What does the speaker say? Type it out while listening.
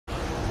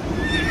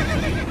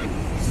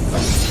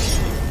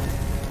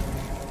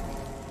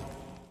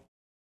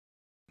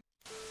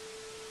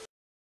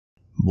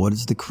What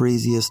is the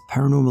craziest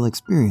paranormal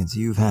experience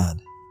you've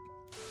had?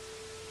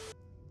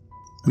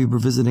 We were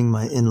visiting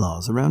my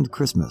in-laws around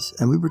Christmas,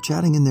 and we were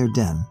chatting in their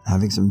den,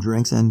 having some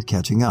drinks and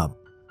catching up.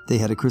 They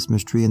had a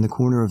Christmas tree in the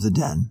corner of the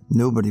den.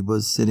 Nobody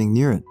was sitting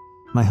near it.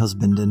 My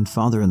husband and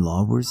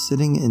father-in-law were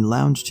sitting in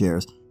lounge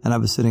chairs, and I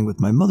was sitting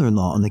with my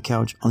mother-in-law on the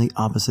couch on the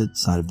opposite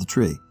side of the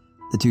tree.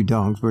 The two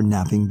dogs were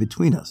napping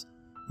between us.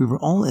 We were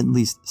all at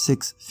least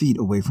 6 feet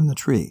away from the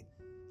tree.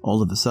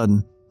 All of a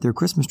sudden, their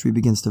Christmas tree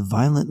begins to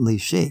violently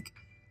shake,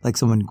 like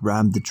someone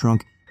grabbed the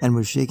trunk and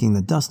was shaking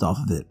the dust off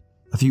of it.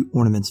 A few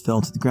ornaments fell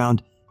to the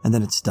ground, and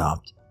then it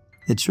stopped.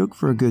 It shook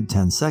for a good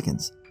 10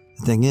 seconds.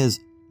 The thing is,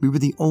 we were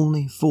the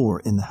only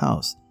 4 in the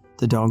house.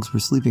 The dogs were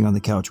sleeping on the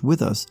couch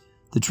with us.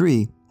 The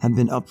tree had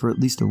been up for at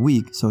least a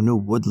week, so no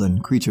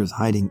woodland creatures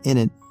hiding in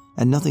it,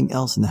 and nothing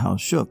else in the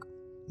house shook.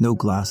 No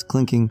glass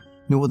clinking,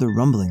 no other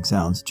rumbling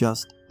sounds,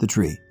 just the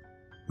tree.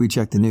 We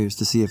checked the news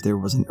to see if there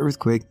was an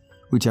earthquake.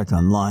 We checked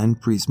online,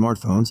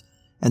 pre-smartphones,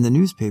 and the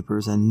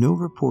newspapers, and no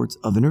reports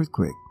of an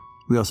earthquake.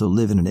 We also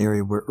live in an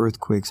area where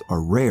earthquakes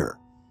are rare,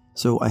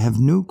 so I have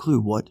no clue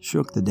what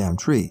shook the damn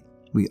tree.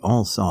 We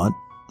all saw it.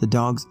 The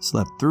dogs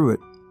slept through it.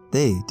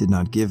 They did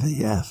not give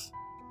a F.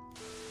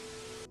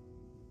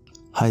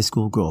 High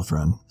school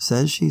girlfriend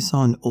says she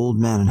saw an old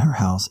man in her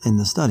house in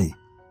the study.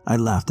 I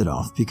laughed it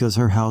off because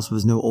her house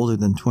was no older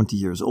than 20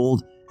 years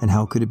old, and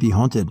how could it be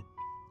haunted?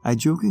 I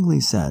jokingly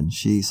said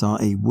she saw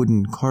a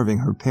wooden carving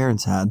her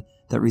parents had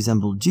that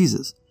resembled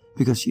Jesus,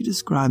 because she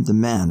described the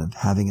man of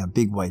having a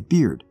big white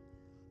beard.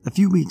 A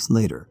few weeks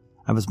later,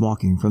 I was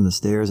walking from the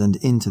stairs and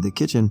into the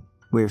kitchen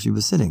where she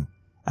was sitting.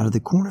 Out of the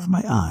corner of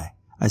my eye,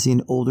 I see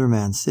an older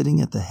man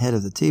sitting at the head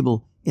of the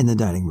table in the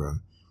dining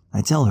room.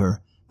 I tell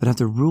her, but have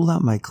to rule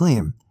out my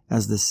claim,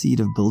 as the seed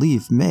of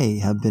belief may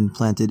have been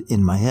planted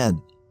in my head.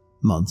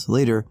 Months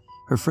later,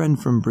 her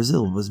friend from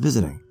Brazil was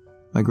visiting.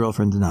 My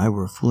girlfriend and I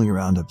were fooling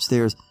around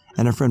upstairs,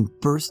 and her friend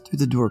burst through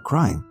the door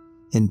crying.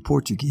 In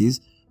Portuguese,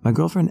 my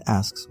girlfriend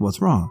asks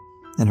what's wrong,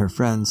 and her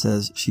friend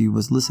says she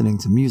was listening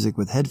to music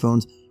with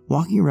headphones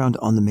walking around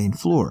on the main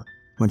floor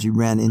when she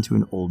ran into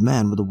an old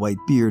man with a white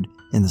beard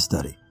in the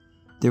study.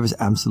 There was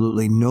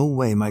absolutely no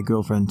way my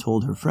girlfriend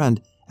told her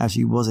friend, as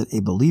she wasn't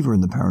a believer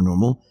in the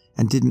paranormal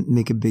and didn't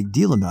make a big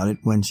deal about it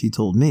when she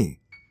told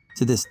me.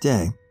 To this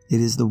day, it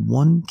is the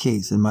one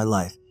case in my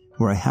life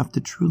where I have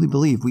to truly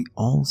believe we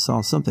all saw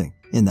something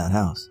in that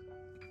house.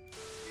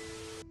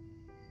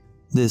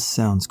 This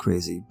sounds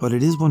crazy, but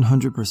it is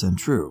 100%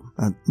 true,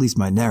 at least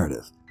my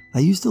narrative. I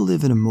used to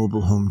live in a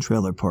mobile home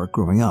trailer park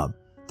growing up.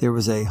 There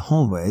was a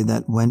hallway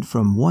that went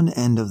from one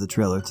end of the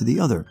trailer to the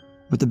other,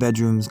 with the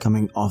bedrooms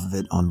coming off of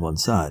it on one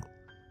side.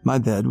 My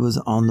bed was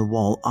on the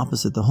wall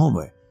opposite the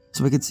hallway,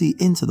 so I could see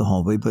into the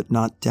hallway but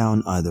not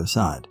down either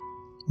side.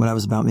 When I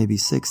was about maybe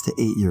 6 to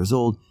 8 years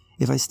old,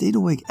 if I stayed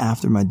awake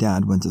after my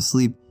dad went to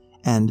sleep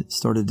and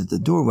started at the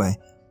doorway,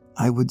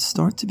 I would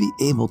start to be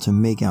able to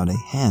make out a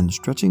hand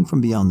stretching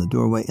from beyond the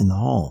doorway in the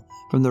hall,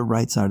 from the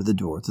right side of the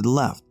door to the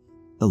left.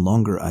 The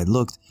longer I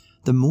looked,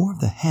 the more of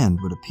the hand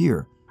would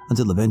appear,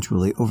 until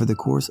eventually, over the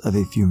course of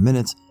a few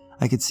minutes,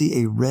 I could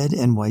see a red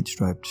and white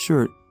striped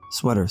shirt,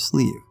 sweater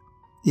sleeve.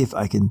 If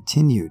I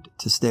continued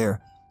to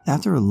stare,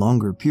 after a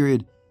longer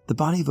period, the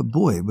body of a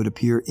boy would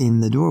appear in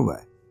the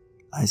doorway.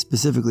 I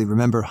specifically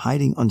remember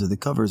hiding under the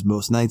covers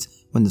most nights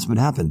when this would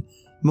happen,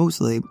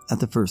 mostly at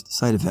the first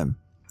sight of him.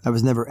 I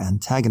was never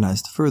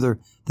antagonized further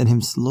than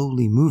him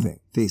slowly moving,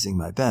 facing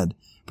my bed,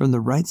 from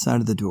the right side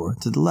of the door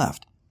to the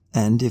left,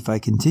 and if I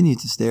continued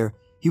to stare,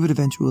 he would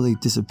eventually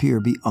disappear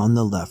beyond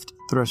the left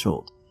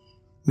threshold.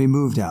 We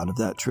moved out of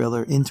that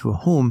trailer into a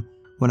home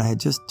when I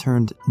had just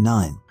turned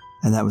 9,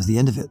 and that was the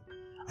end of it.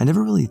 I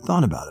never really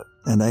thought about it,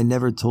 and I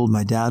never told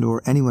my dad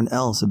or anyone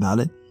else about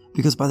it,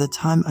 because by the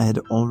time I had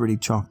already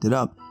chalked it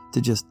up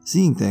to just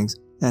seeing things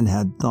and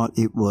had thought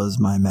it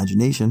was my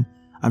imagination,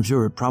 I'm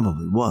sure it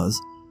probably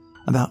was.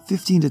 About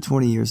 15 to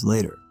 20 years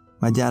later,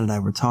 my dad and I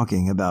were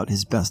talking about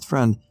his best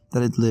friend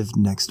that had lived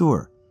next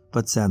door,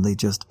 but sadly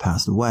just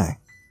passed away.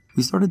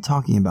 We started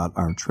talking about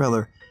our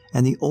trailer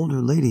and the older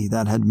lady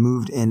that had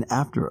moved in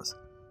after us.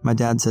 My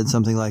dad said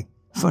something like,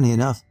 "Funny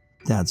enough,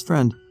 Dad's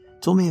friend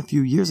told me a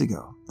few years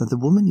ago that the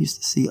woman used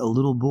to see a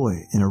little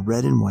boy in a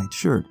red and white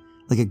shirt,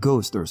 like a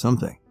ghost or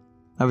something."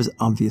 I was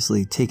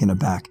obviously taken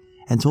aback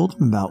and told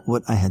him about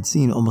what I had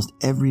seen almost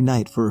every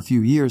night for a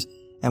few years,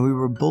 and we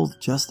were both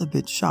just a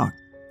bit shocked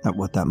at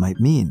what that might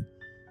mean.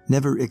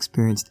 Never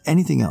experienced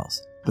anything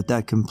else, but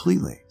that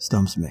completely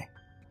stumps me.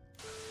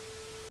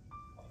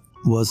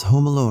 Was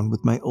home alone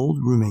with my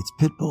old roommate's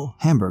pit bull,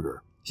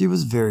 Hamburger. She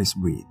was very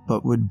sweet,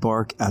 but would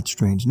bark at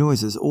strange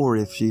noises or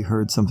if she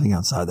heard something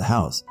outside the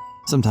house.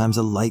 Sometimes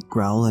a light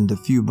growl and a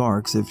few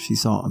barks if she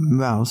saw a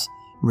mouse,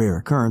 rare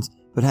occurrence,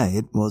 but hey,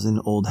 it was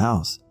an old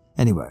house.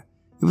 Anyway,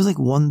 it was like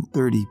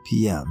 1:30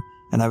 p.m.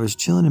 and I was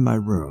chilling in my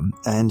room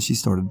and she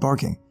started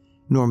barking.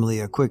 Normally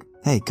a quick,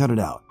 "Hey, cut it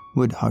out,"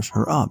 would hush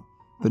her up,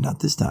 but not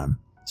this time.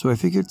 So I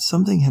figured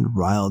something had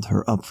riled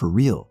her up for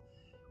real.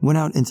 Went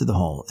out into the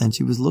hall and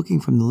she was looking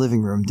from the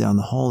living room down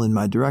the hall in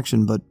my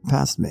direction but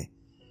past me.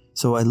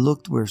 so I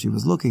looked where she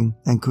was looking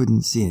and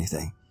couldn't see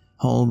anything.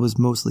 Hall was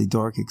mostly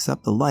dark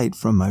except the light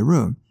from my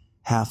room,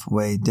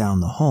 halfway down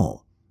the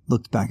hall.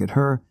 Looked back at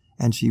her,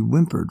 and she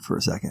whimpered for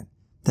a second.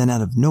 Then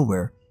out of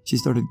nowhere, she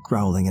started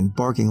growling and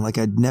barking like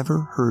I'd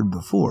never heard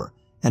before,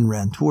 and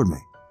ran toward me.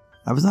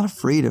 I was not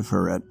afraid of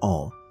her at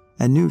all,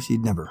 and knew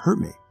she'd never hurt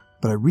me,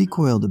 but I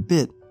recoiled a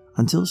bit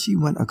until she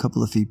went a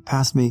couple of feet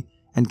past me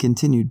and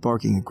continued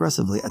barking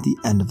aggressively at the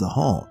end of the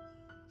hall.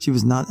 She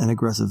was not an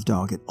aggressive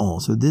dog at all,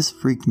 so this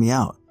freaked me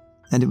out,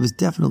 and it was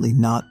definitely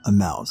not a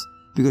mouse,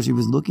 because she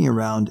was looking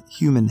around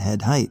human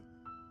head height.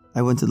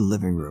 I went to the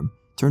living room,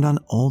 turned on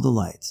all the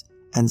lights,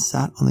 and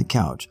sat on the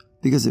couch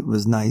because it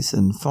was nice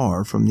and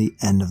far from the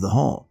end of the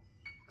hall.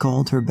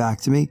 Called her back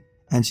to me,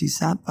 and she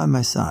sat by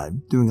my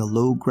side, doing a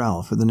low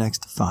growl for the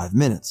next 5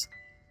 minutes.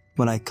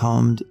 When I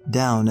calmed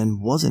down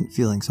and wasn't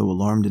feeling so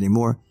alarmed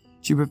anymore,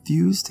 she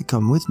refused to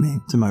come with me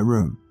to my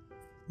room.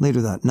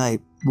 Later that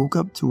night, woke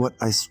up to what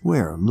I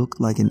swear looked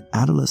like an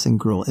adolescent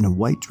girl in a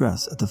white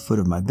dress at the foot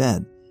of my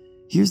bed.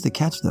 Here's the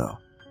catch though.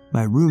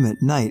 My room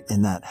at night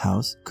in that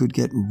house could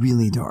get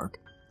really dark.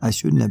 I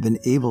shouldn't have been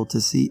able to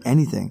see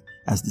anything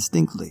as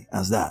distinctly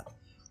as that.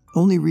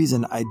 Only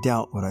reason I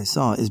doubt what I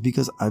saw is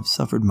because I've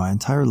suffered my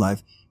entire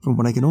life from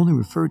what I can only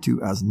refer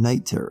to as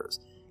night terrors.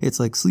 It's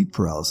like sleep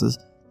paralysis,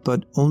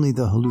 but only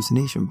the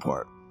hallucination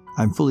part.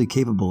 I'm fully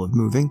capable of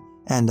moving,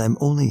 and I'm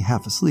only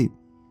half asleep,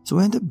 so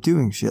I end up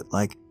doing shit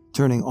like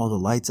turning all the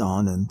lights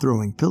on and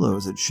throwing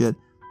pillows at shit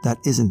that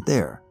isn't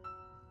there.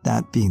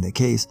 That being the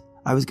case,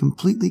 I was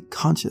completely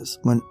conscious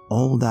when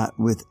all that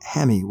with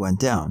Hammy went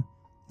down,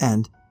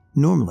 and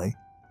normally,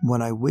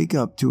 when I wake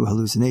up to a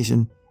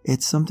hallucination,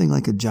 it's something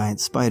like a giant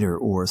spider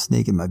or a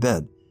snake in my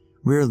bed.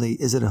 Rarely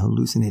is it a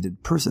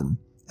hallucinated person,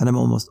 and I'm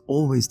almost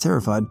always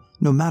terrified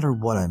no matter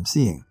what I'm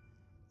seeing.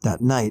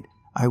 That night,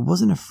 I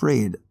wasn't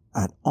afraid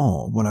at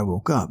all when I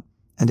woke up,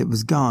 and it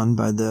was gone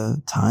by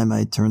the time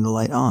I turned the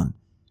light on.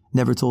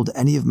 Never told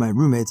any of my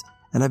roommates,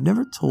 and I've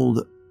never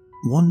told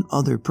one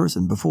other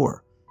person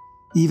before.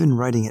 Even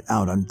writing it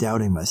out, I'm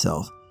doubting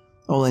myself.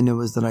 All I know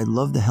is that I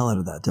love the hell out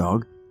of that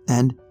dog,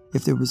 and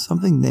if there was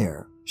something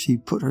there, she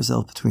put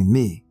herself between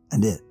me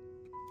and it.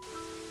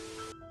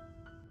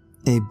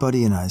 A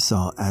buddy and I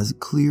saw, as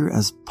clear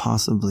as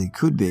possibly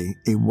could be,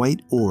 a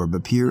white orb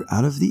appear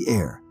out of the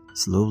air,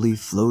 slowly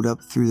float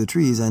up through the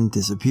trees and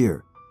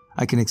disappear.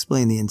 I can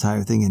explain the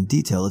entire thing in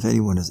detail if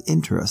anyone is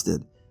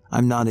interested.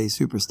 I'm not a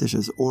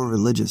superstitious or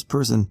religious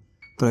person,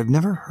 but I've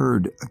never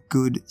heard a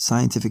good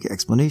scientific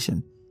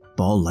explanation.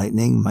 Ball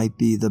lightning might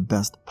be the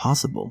best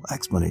possible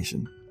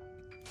explanation.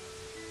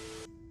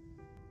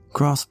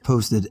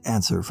 Cross-posted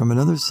answer from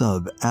another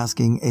sub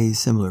asking a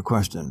similar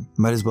question.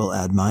 Might as well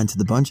add mine to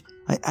the bunch.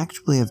 I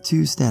actually have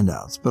 2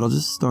 standouts, but I'll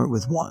just start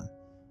with one.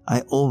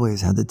 I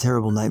always had the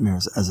terrible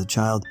nightmares as a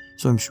child,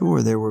 so I'm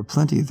sure there were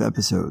plenty of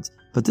episodes,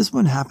 but this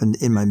one happened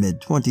in my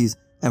mid-20s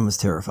and was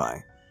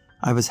terrifying.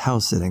 I was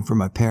house-sitting for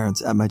my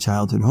parents at my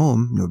childhood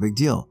home, no big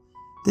deal.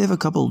 They have a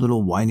couple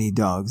little whiny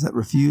dogs that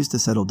refuse to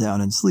settle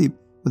down and sleep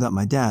without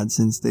my dad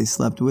since they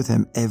slept with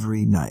him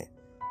every night.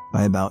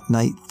 By about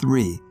night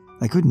 3,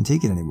 I couldn't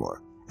take it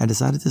anymore and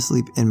decided to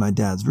sleep in my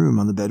dad's room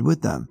on the bed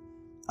with them.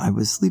 I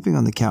was sleeping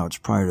on the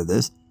couch prior to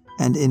this,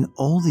 and in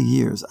all the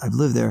years I've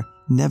lived there,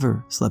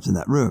 never slept in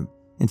that room.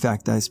 In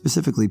fact, I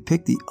specifically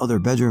picked the other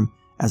bedroom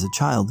as a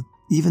child,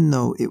 even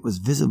though it was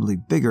visibly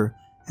bigger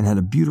and had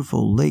a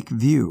beautiful lake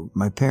view.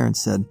 My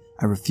parents said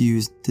I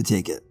refused to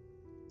take it.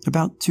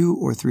 About 2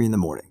 or 3 in the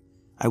morning,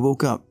 I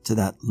woke up to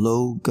that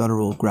low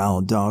guttural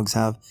growl dogs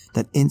have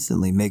that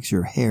instantly makes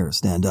your hair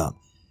stand up.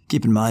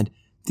 Keep in mind,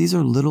 these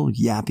are little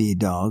yappy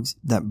dogs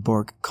that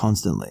bark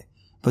constantly,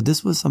 but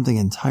this was something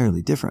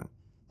entirely different.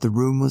 The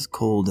room was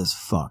cold as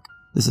fuck.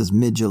 This is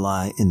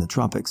mid-July in the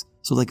tropics,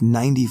 so like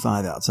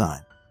 95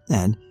 outside.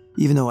 And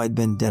even though I'd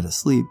been dead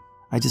asleep,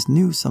 I just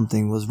knew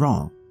something was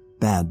wrong.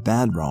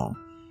 Bad wrong.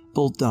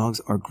 Both dogs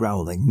are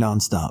growling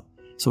nonstop,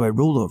 so I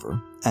roll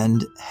over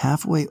and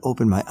halfway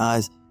open my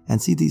eyes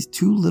and see these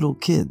 2 little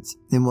kids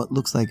in what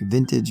looks like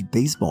vintage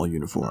baseball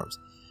uniforms.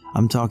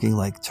 I'm talking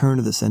like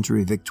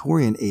turn-of-the-century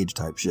Victorian age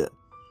type shit.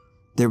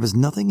 There was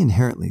nothing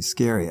inherently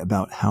scary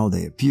about how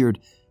they appeared,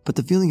 but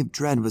the feeling of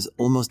dread was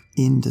almost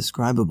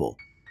indescribable.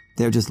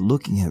 They're just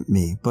looking at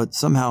me, but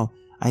somehow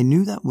I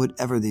knew that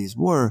whatever these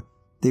were,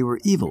 they were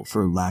evil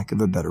for lack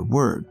of a better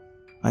word.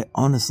 I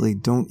honestly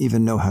don't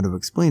even know how to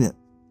explain it,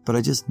 but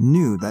I just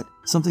knew that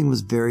something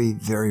was very,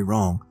 very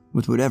wrong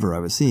with whatever I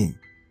was seeing.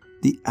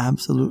 The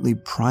absolutely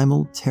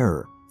primal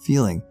terror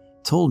feeling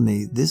told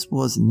me this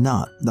was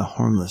not the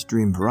harmless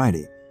dream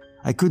variety.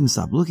 I couldn't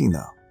stop looking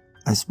though.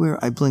 I swear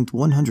I blinked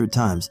 100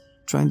 times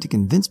trying to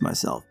convince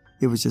myself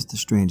it was just a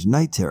strange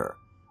night terror,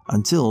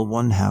 until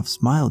one half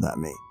smiled at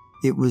me.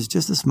 It was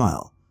just a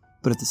smile,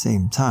 but at the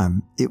same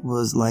time, it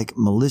was like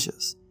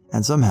malicious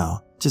and somehow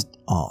just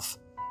off.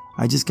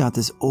 I just got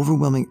this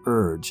overwhelming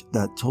urge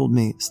that told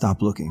me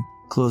stop looking,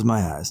 close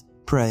my eyes,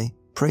 pray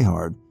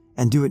hard,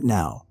 and do it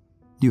now.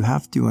 You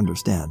have to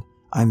understand,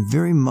 I'm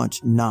very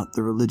much not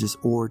the religious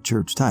or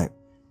church type,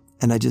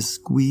 and I just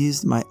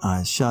squeezed my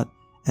eyes shut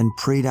and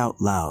prayed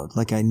out loud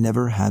like I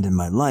never had in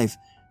my life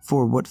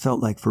for what felt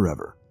like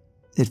forever.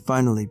 It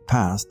finally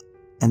passed,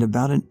 and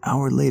about an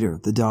hour later,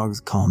 the dogs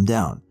calmed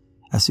down.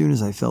 As soon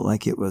as I felt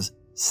like it was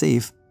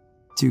safe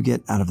to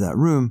get out of that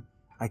room,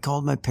 I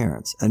called my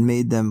parents and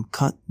made them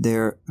cut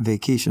their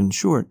vacation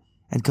short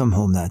and come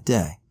home that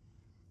day.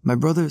 My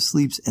brother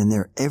sleeps in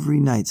there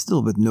every night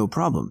still with no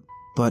problem,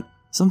 but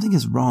something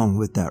is wrong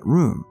with that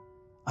room.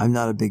 I'm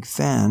not a big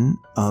fan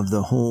of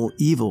the whole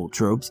evil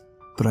tropes,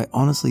 but I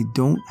honestly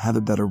don't have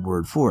a better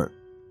word for it.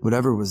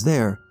 Whatever was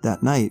there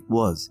that night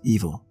was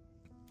evil.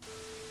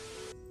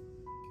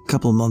 A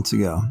couple months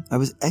ago, I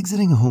was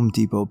exiting a Home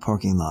Depot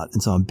parking lot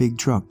and saw a big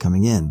truck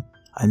coming in.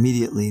 I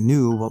immediately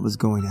knew what was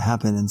going to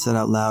happen and said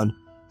out loud,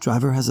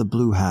 "Driver has a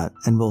blue hat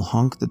and will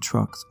honk the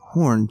truck's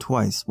horn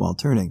twice while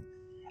turning,"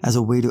 as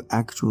a way to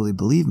actually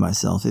believe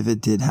myself if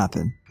it did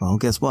happen. Well,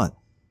 guess what?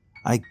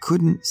 I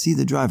couldn't see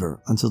the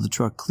driver until the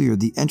truck cleared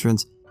the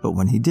entrance, but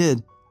when he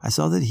did, I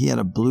saw that he had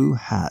a blue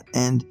hat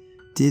and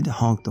did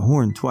honk the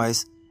horn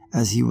twice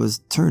as he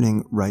was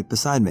turning right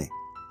beside me.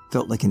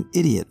 Felt like an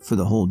idiot for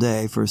the whole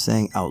day for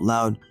saying out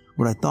loud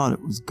what I thought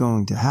it was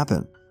going to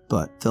happen,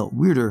 but felt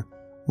weirder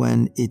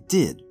when it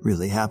did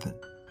really happen.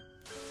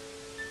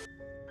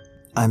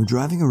 I'm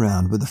driving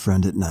around with a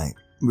friend at night.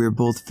 We're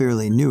both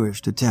fairly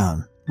newish to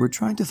town. We're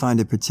trying to find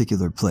a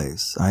particular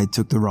place. I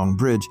took the wrong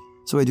bridge,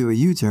 so I do a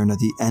U-turn at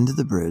the end of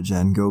the bridge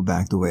and go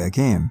back the way I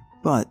came.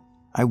 But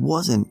I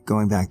wasn't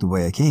going back the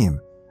way I came.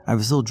 I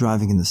was still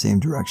driving in the same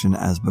direction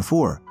as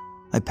before.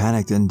 I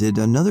panicked and did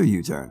another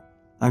U-turn.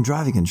 I'm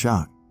driving in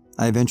shock.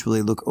 I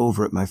eventually look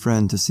over at my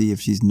friend to see if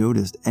she's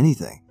noticed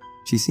anything.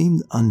 She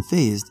seemed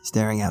unfazed,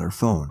 staring at her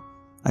phone.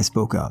 I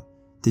spoke up.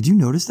 "Did you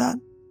notice that?"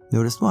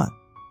 "Noticed what?"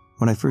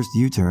 "When I first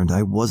U-turned,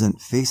 I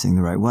wasn't facing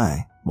the right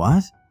way."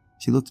 "What?"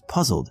 She looked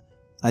puzzled.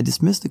 I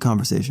dismissed the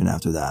conversation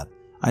after that.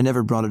 I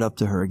never brought it up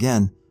to her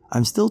again.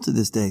 I'm still to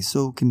this day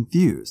so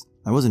confused.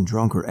 I wasn't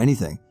drunk or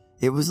anything.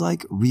 It was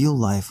like real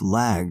life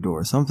lagged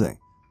or something.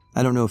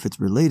 I don't know if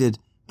it's related,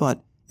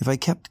 but if I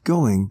kept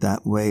going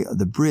that way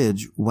the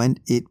bridge went,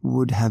 it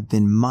would have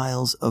been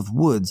miles of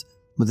woods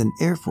with an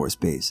Air Force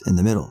base in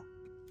the middle.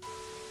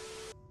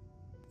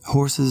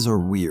 Horses are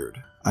weird.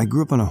 I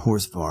grew up on a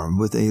horse farm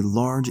with a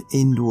large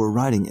indoor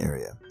riding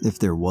area. If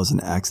there was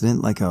an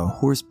accident, like a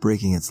horse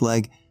breaking its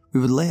leg, we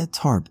would lay a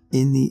tarp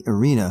in the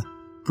arena,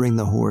 bring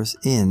the horse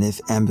in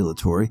if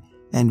ambulatory,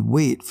 and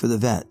wait for the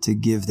vet to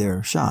give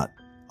their shot.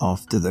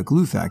 Off to the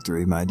glue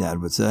factory, my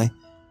dad would say.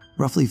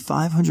 Roughly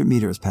 500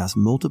 meters past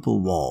multiple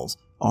walls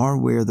are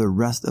where the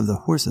rest of the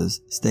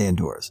horses stay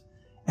indoors.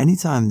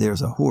 Anytime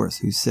there's a horse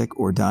who's sick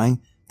or dying,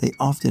 they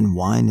often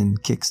whine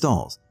and kick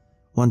stalls.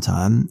 One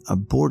time, a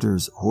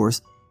boarder's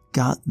horse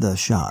got the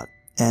shot,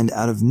 and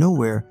out of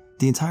nowhere,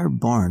 the entire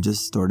barn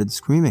just started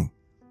screaming.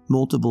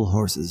 Multiple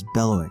horses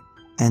bellowing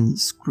and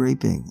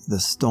scraping the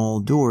stall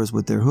doors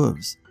with their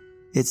hooves.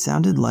 It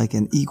sounded like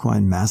an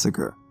equine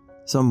massacre.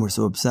 Some were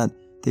so upset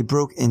they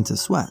broke into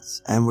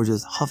sweats and were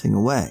just huffing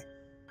away.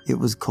 It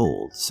was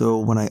cold, so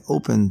when I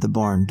opened the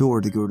barn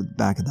door to go to the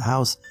back of the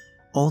house,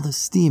 all the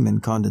steam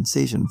and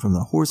condensation from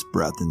the horse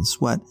breath and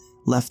sweat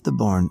left the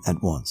barn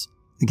at once.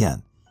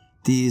 Again,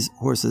 these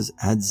horses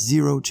had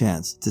zero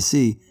chance to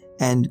see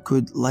and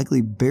could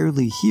likely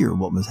barely hear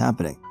what was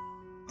happening.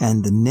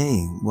 And the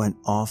neighing went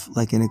off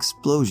like an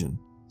explosion.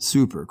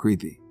 Super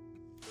creepy.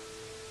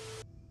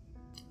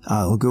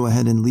 I'll go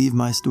ahead and leave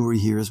my story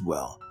here as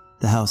well.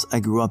 The house I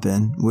grew up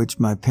in, which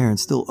my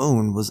parents still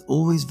own, was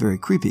always very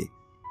creepy.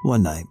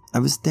 One night, I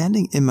was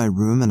standing in my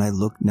room and I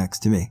looked next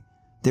to me.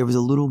 There was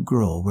a little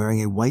girl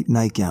wearing a white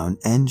nightgown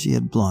and she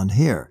had blonde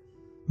hair.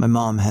 My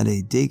mom had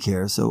a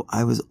daycare, so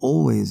I was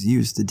always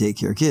used to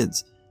daycare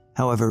kids.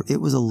 However, it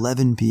was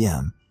 11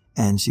 p.m.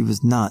 and she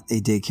was not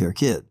a daycare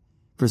kid.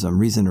 For some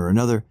reason or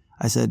another,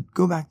 I said,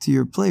 "Go back to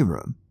your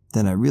playroom."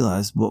 Then I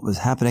realized what was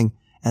happening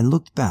and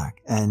looked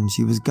back, and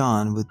she was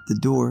gone with the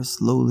door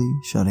slowly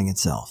shutting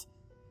itself.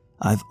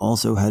 I've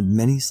also had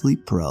many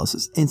sleep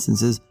paralysis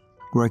instances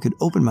where I could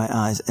open my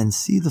eyes and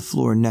see the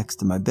floor next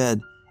to my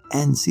bed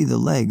and see the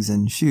legs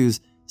and shoes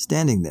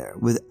standing there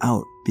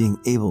without being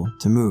able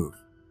to move.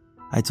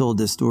 I told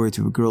this story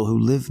to a girl who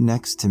lived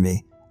next to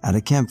me at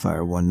a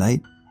campfire one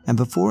night, and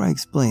before I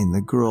explained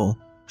the girl,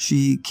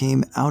 she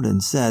came out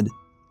and said,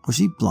 "Was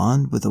she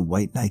blonde with a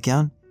white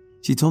nightgown?"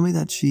 She told me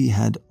that she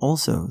had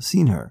also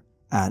seen her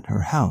at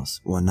her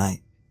house one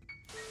night.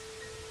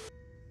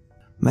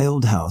 My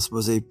old house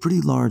was a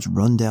pretty large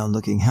rundown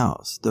looking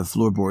house. The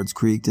floorboards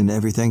creaked and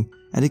everything,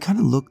 and it kind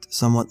of looked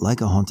somewhat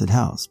like a haunted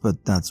house,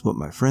 but that's what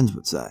my friends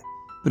would say.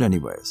 But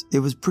anyways, it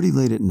was pretty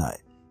late at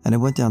night, and I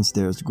went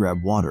downstairs to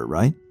grab water,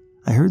 right?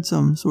 I heard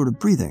some sort of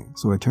breathing,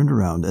 so I turned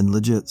around and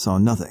legit saw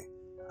nothing.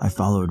 I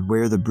followed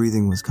where the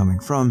breathing was coming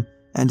from,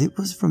 and it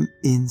was from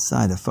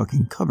inside a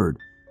fucking cupboard,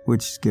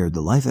 which scared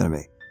the life out of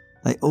me.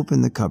 I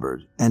opened the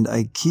cupboard, and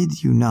I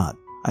kid you not,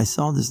 I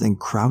saw this thing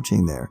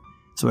crouching there,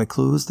 so I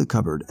closed the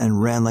cupboard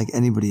and ran like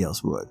anybody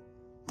else would.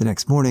 The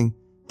next morning,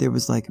 there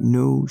was like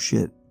no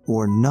shit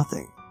or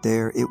nothing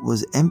there. It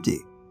was empty.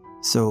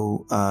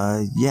 So,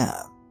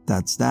 yeah,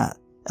 that's that.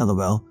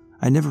 LOL,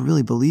 I never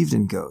really believed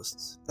in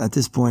ghosts. At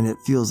this point, it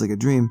feels like a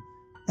dream,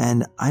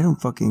 and I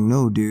don't fucking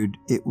know, dude.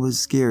 It was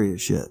scary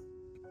as shit.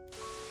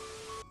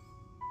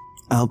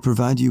 I'll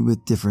provide you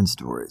with different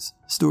stories.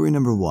 Story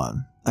number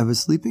 1. I was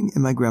sleeping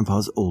in my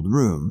grandpa's old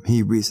room.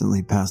 He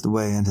recently passed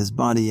away, and his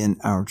body, in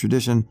our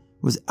tradition,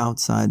 was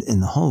outside in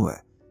the hallway.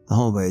 The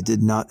hallway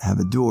did not have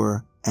a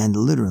door and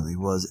literally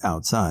was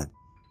outside.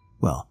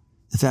 Well,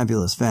 the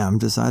fabulous fam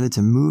decided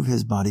to move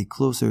his body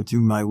closer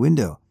to my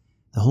window.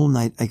 The whole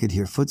night I could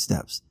hear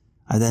footsteps.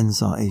 I then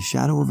saw a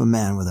shadow of a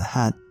man with a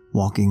hat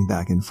walking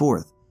back and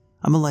forth.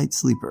 I'm a light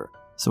sleeper,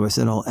 so I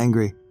said all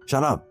angry,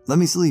 "Shut up, let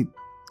me sleep.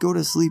 Go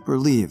to sleep or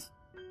leave."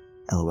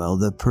 LOL,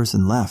 the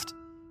person left.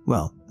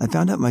 Well, I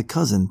found out my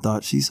cousin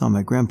thought she saw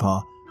my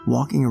grandpa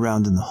walking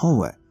around in the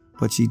hallway,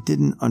 but she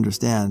didn't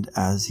understand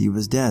as he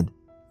was dead.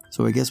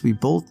 So I guess we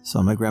both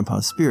saw my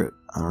grandpa's spirit.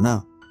 I don't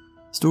know.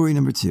 Story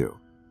number 2.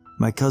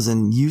 My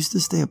cousin used to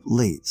stay up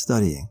late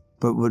studying,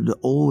 but would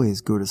always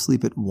go to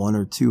sleep at 1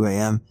 or 2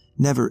 a.m.,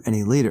 never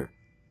any later.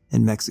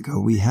 In Mexico,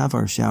 we have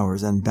our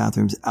showers and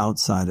bathrooms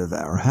outside of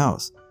our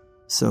house,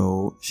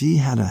 so she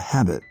had a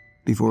habit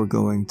before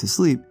going to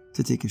sleep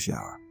to take a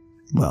shower.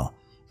 Well,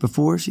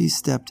 before she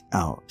stepped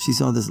out, she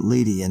saw this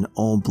lady in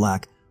all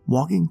black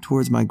walking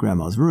towards my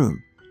grandma's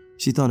room.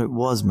 She thought it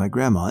was my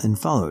grandma and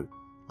followed,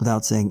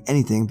 without saying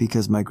anything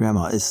because my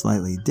grandma is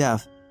slightly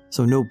deaf,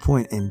 so no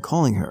point in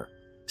calling her.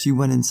 She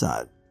went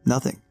inside.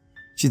 Nothing.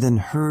 She then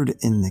heard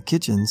in the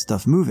kitchen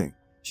stuff moving.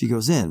 She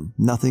goes in.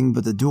 Nothing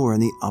but the door on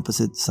the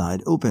opposite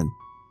side open.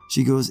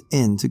 She goes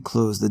in to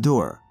close the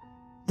door.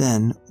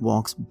 Then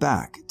walks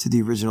back to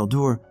the original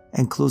door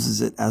and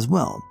closes it as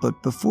well.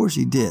 But before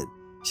she did,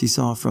 she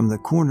saw from the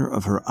corner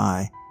of her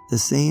eye the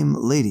same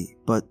lady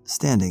but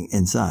standing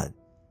inside.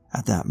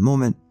 At that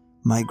moment,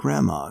 my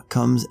grandma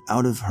comes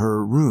out of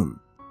her room,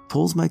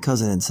 pulls my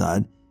cousin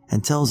inside,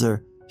 and tells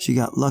her she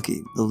got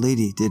lucky, the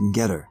lady didn't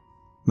get her.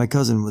 My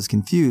cousin was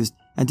confused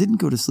and didn't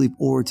go to sleep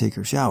or take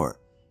her shower.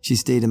 She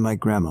stayed in my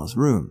grandma's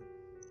room.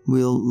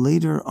 Well,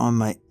 later on,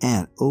 my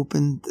aunt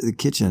opened the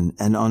kitchen,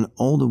 and on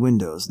all the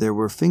windows there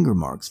were finger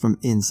marks from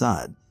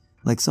inside,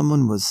 like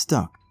someone was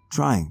stuck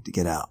trying to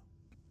get out.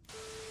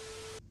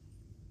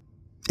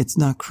 It's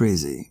not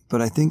crazy,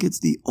 but I think it's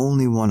the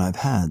only one I've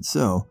had,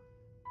 so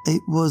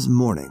it was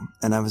morning,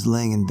 and I was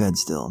laying in bed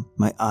still.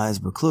 My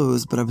eyes were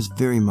closed, but I was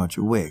very much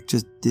awake,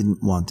 just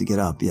didn't want to get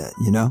up yet,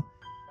 you know?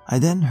 I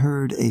then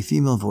heard a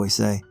female voice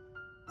say,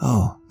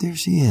 "Oh, there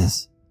she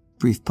is."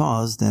 Brief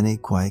pause, then a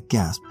quiet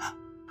gasp.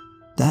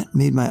 That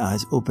made my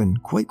eyes open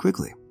quite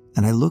quickly,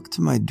 and I looked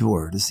to my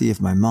door to see if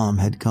my mom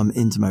had come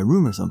into my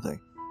room or something,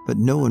 but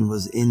no one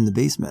was in the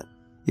basement.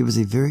 It was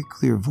a very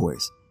clear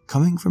voice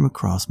coming from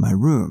across my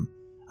room.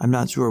 I'm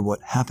not sure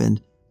what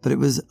happened, but it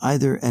was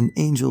either an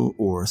angel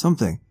or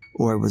something,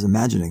 or I was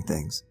imagining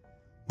things.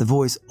 The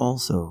voice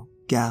also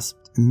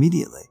gasped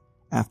immediately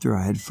after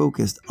I had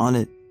focused on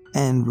it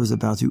and was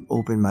about to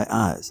open my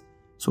eyes,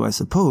 so I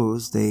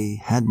suppose they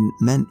hadn't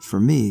meant for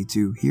me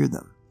to hear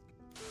them.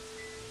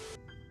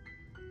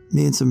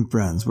 Me and some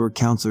friends were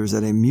counselors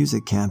at a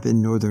music camp in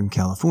Northern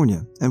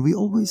California, and we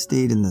always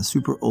stayed in the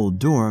super old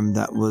dorm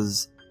that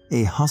was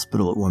a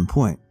hospital at one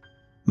point.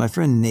 My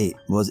friend Nate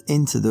was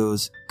into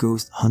those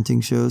ghost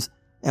hunting shows,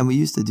 and we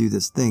used to do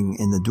this thing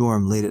in the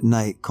dorm late at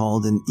night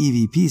called an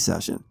EVP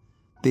session.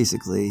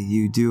 Basically,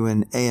 you do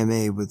an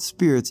AMA with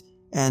spirits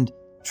and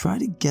try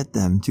to get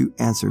them to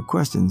answer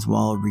questions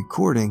while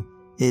recording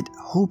it,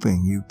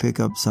 hoping you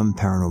pick up some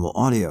paranormal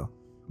audio.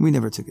 We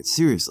never took it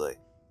seriously.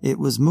 It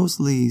was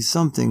mostly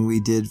something we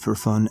did for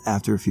fun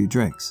after a few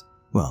drinks.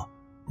 Well,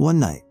 one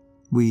night,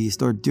 we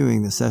start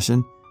doing the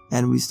session,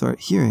 and we start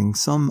hearing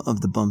some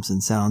of the bumps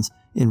and sounds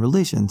in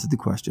relation to the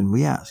question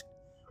we asked.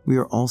 We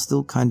are all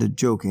still kind of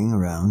joking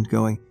around,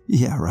 going,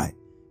 "Yeah, right,"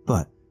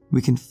 but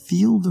we can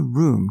feel the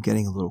room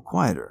getting a little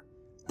quieter.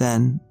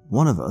 Then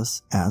one of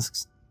us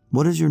asks,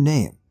 "What is your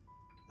name?"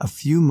 A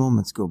few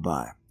moments go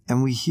by,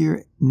 and we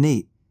hear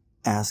Nate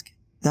ask,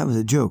 "That was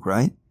a joke,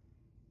 right?"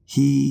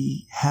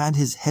 He had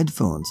his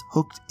headphones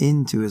hooked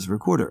into his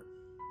recorder,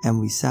 and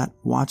we sat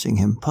watching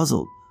him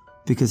puzzled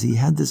because he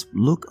had this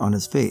look on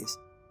his face.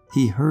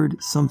 He heard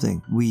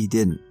something we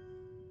didn't.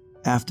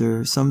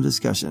 After some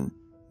discussion,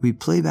 we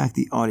play back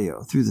the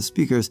audio through the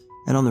speakers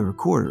and on the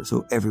recorder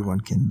so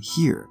everyone can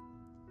hear.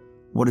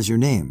 "What is your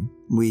name?"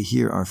 we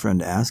hear our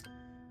friend ask.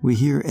 We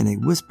hear in a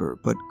whisper,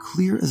 but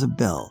clear as a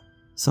bell,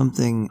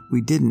 something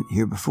we didn't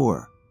hear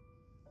before.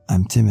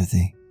 "I'm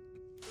Timothy."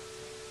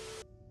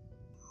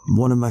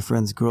 One of my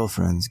friend's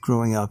girlfriends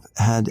growing up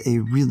had a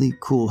really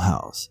cool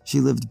house. She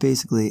lived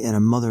basically in a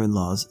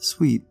mother-in-law's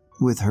suite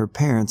with her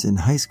parents in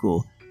high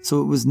school,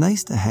 so it was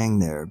nice to hang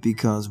there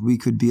because we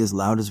could be as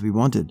loud as we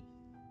wanted.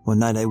 One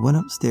night I went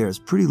upstairs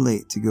pretty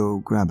late to go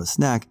grab a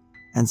snack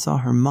and saw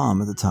her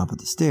mom at the top of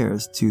the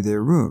stairs to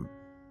their room.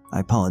 I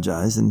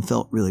apologized and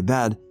felt really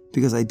bad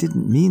because I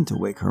didn't mean to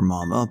wake her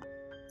mom up.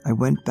 I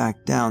went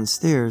back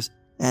downstairs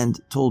and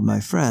told my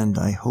friend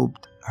I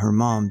hoped her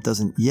mom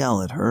doesn't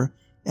yell at her,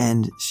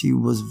 and she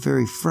was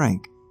very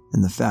frank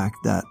in the fact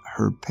that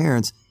her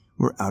parents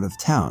were out of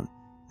town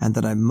and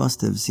that I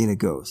must have seen a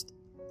ghost.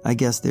 I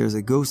guess there's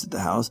a ghost at the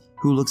house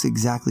who looks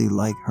exactly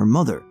like her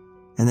mother,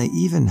 and they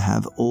even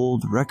have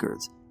old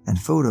records and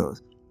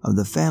photos of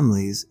the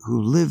families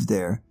who lived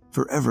there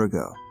forever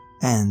ago,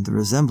 and the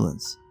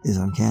resemblance is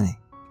uncanny.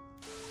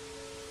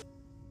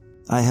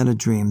 I had a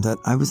dream that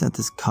I was at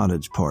this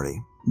cottage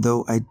party,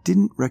 though I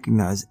didn't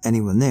recognize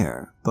anyone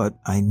there, but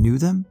I knew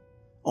them.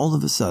 All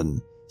of a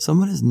sudden,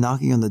 someone is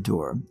knocking on the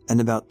door, and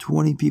about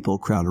 20 people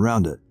crowd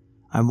around it.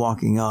 I'm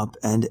walking up,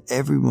 and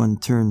everyone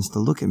turns to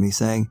look at me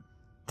saying,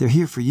 "They're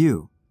here for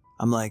you."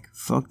 I'm like,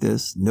 fuck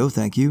this, no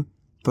thank you,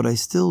 but I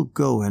still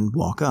go and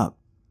walk up.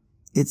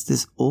 It's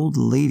this old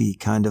lady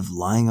kind of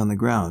lying on the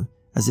ground,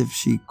 as if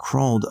she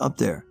crawled up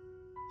there.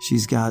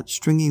 She's got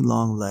stringy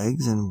long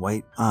legs and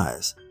white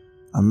eyes.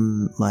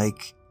 I'm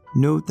like,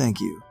 no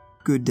thank you,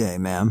 good day,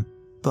 ma'am,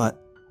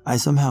 but I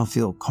somehow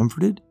feel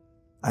comforted.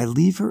 I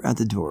leave her at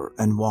the door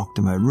and walk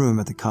to my room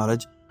at the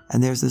cottage,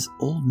 and there's this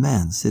old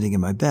man sitting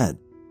in my bed.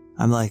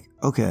 I'm like,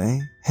 okay,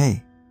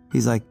 hey.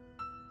 He's like,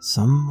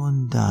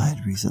 someone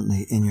died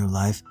recently in your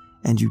life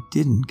and you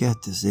didn't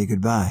get to say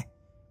goodbye.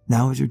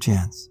 Now is your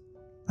chance.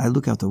 I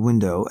look out the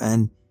window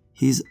and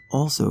he's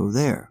also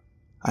there.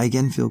 I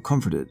again feel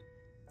comforted.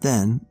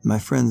 Then my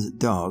friend's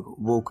dog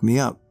woke me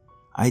up.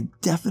 I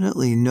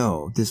definitely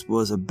know this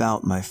was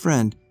about my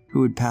friend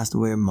who had passed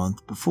away a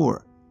month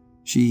before.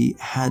 She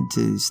had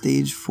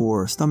stage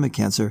 4 stomach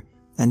cancer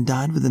and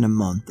died within a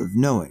month of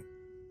knowing.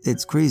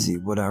 It's crazy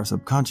what our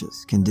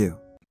subconscious can do.